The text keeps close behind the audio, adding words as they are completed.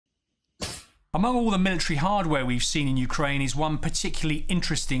Among all the military hardware we've seen in Ukraine is one particularly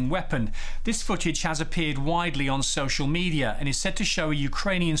interesting weapon. This footage has appeared widely on social media and is said to show a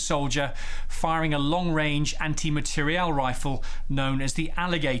Ukrainian soldier firing a long-range anti-materiel rifle known as the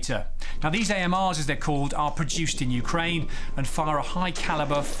Alligator. Now these AMRs, as they're called, are produced in Ukraine and fire a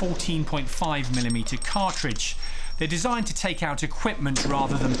high-caliber 14.5mm cartridge. They're designed to take out equipment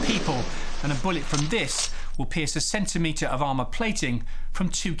rather than people, and a bullet from this will pierce a centimetre of armour plating from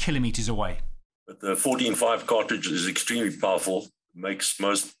 2 kilometres away. But the 14.5 cartridge is extremely powerful, makes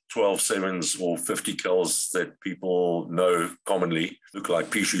most 12.7s or 50 cals that people know commonly look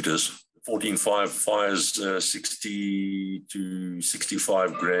like pea shooters. 14.5 fires a 60 to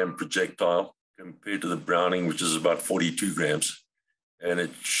 65 gram projectile compared to the Browning, which is about 42 grams. And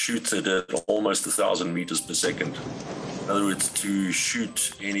it shoots it at almost 1,000 meters per second. In other words, to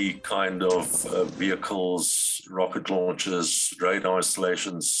shoot any kind of vehicles, rocket launchers, radar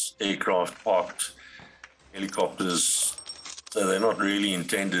installations, aircraft parked, helicopters. So they're not really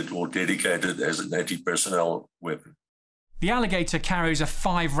intended or dedicated as an anti-personnel weapon. The Alligator carries a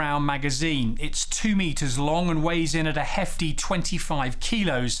 5-round magazine. It's 2 meters long and weighs in at a hefty 25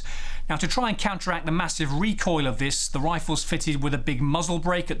 kilos. Now, to try and counteract the massive recoil of this, the rifle's fitted with a big muzzle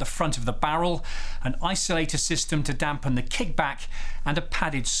brake at the front of the barrel, an isolator system to dampen the kickback, and a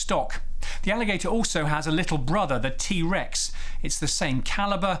padded stock. The Alligator also has a little brother, the T-Rex. It's the same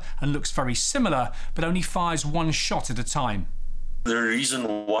caliber and looks very similar, but only fires one shot at a time. The reason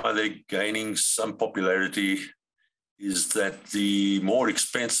why they're gaining some popularity is that the more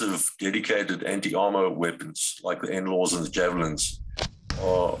expensive dedicated anti-armor weapons, like the NLAWs and the Javelins,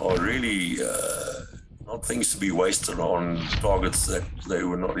 are really not things to be wasted on targets that they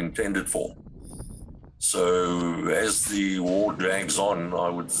were not intended for. So as the war drags on, I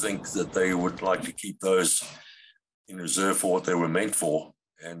would think that they would like to keep those in reserve for what they were meant for.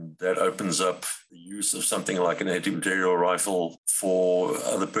 And that opens up the use of something like an anti-materiel rifle for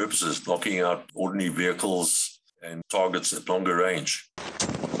other purposes, knocking out ordinary vehicles and targets at longer range.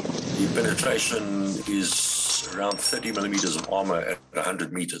 The penetration is around 30 millimeters of armor at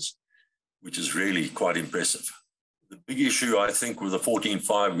 100 meters, which is really quite impressive. The big issue, I think, with the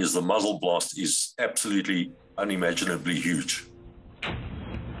 14.5 is the muzzle blast is absolutely unimaginably huge.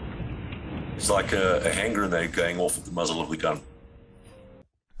 It's like a hand grenade going off at the muzzle of the gun.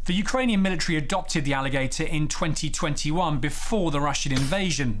 The Ukrainian military adopted the Alligator in 2021 before the Russian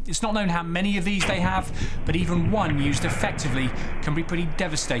invasion. It's not known how many of these they have, but even one used effectively can be pretty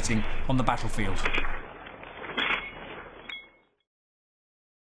devastating on the battlefield.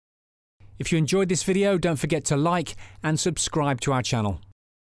 If you enjoyed this video, don't forget to like and subscribe to our channel.